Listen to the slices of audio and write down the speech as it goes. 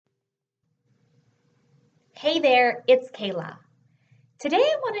Hey there, it's Kayla. Today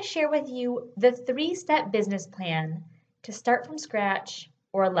I want to share with you the 3-step business plan to start from scratch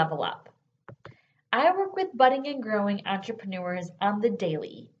or level up. I work with budding and growing entrepreneurs on the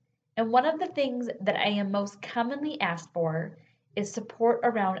daily, and one of the things that I am most commonly asked for is support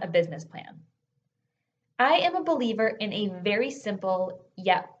around a business plan. I am a believer in a very simple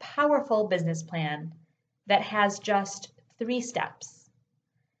yet powerful business plan that has just 3 steps.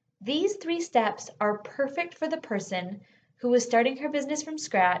 These 3 steps are perfect for the person who is starting her business from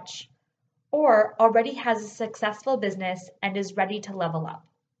scratch or already has a successful business and is ready to level up.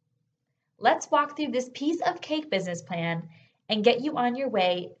 Let's walk through this piece of cake business plan and get you on your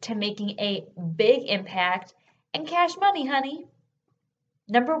way to making a big impact and cash money, honey.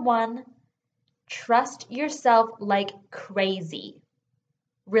 Number 1, trust yourself like crazy.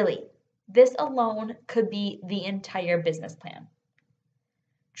 Really, this alone could be the entire business plan.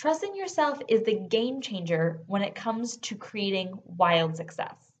 Trusting yourself is the game changer when it comes to creating wild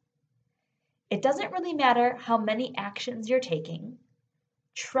success. It doesn't really matter how many actions you're taking.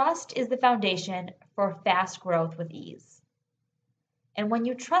 Trust is the foundation for fast growth with ease. And when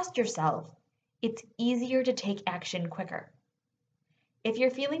you trust yourself, it's easier to take action quicker. If you're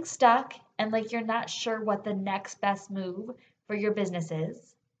feeling stuck and like you're not sure what the next best move for your business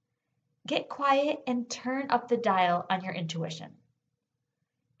is, get quiet and turn up the dial on your intuition.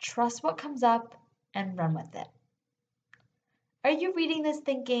 Trust what comes up and run with it. Are you reading this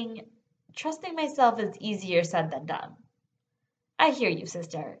thinking, trusting myself is easier said than done? I hear you,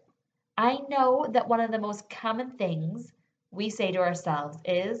 sister. I know that one of the most common things we say to ourselves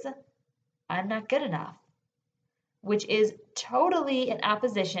is, I'm not good enough, which is totally in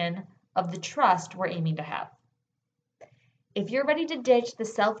opposition of the trust we're aiming to have. If you're ready to ditch the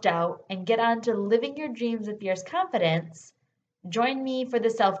self-doubt and get on to living your dreams with fierce confidence, join me for the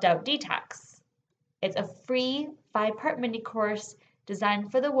Self-Doubt Detox. It's a free 5-part mini course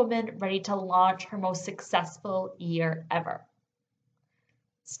designed for the woman ready to launch her most successful year ever.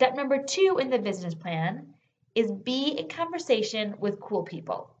 Step number 2 in the business plan is be in conversation with cool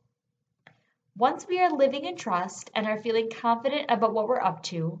people. Once we are living in trust and are feeling confident about what we're up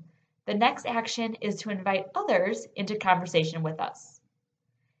to, the next action is to invite others into conversation with us.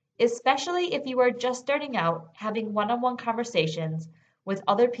 Especially if you are just starting out, having one-on-one conversations with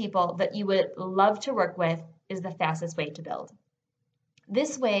other people that you would love to work with is the fastest way to build.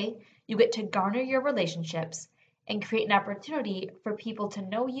 This way, you get to garner your relationships and create an opportunity for people to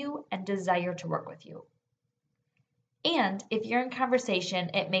know you and desire to work with you. And if you're in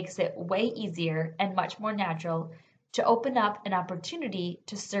conversation, it makes it way easier and much more natural to open up an opportunity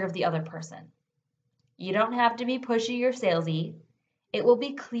to serve the other person. You don't have to be pushy or salesy. It will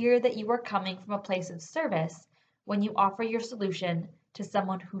be clear that you are coming from a place of service when you offer your solution to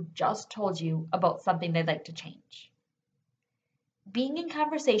someone who just told you about something they'd like to change. Being in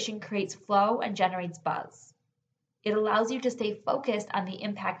conversation creates flow and generates buzz. It allows you to stay focused on the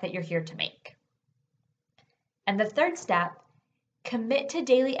impact that you're here to make. And the 3rd step, commit to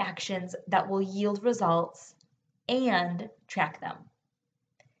daily actions that will yield results and track them.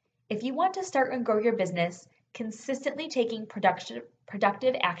 If you want to start and grow your business, consistently taking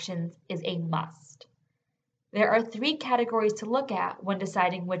productive actions is a must. There are 3 categories to look at when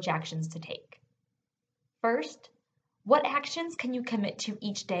deciding which actions to take. First, what actions can you commit to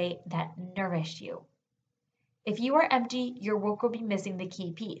each day that nourish you? If you are empty, your work will be missing the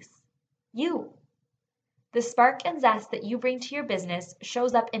key piece, you. The spark and zest that you bring to your business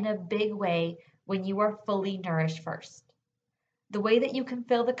shows up in a big way when you are fully nourished first. The way that you can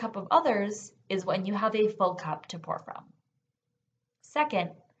fill the cup of others is when you have a full cup to pour from.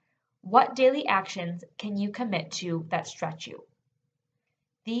 Second, what daily actions can you commit to that stretch you?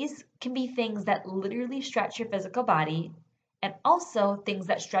 These can be things that literally stretch your physical body and also things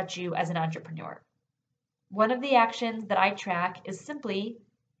that stretch you as an entrepreneur. One of the actions that I track is simply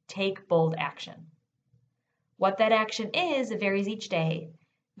take bold action. What that action is varies each day,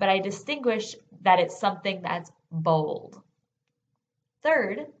 but I distinguish that it's something that's bold.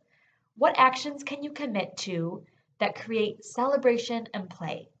 Third, what actions can you commit to that create celebration and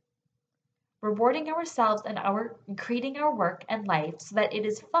play? Rewarding ourselves and creating our work and life so that it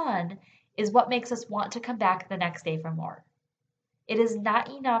is fun is what makes us want to come back the next day for more. It is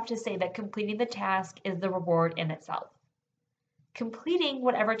not enough to say that completing the task is the reward in itself. Completing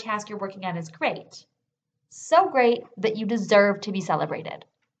whatever task you're working on is great. So great that you deserve to be celebrated.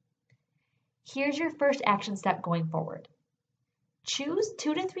 Here's your first action step going forward. Choose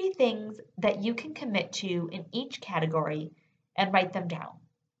 2 to 3 things that you can commit to in each category and write them down.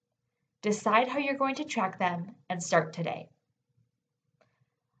 Decide how you're going to track them and start today.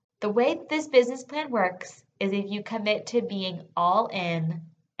 The way this business plan works is if you commit to being all in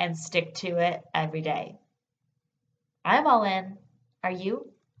and stick to it every day. I'm all in. Are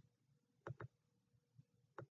you?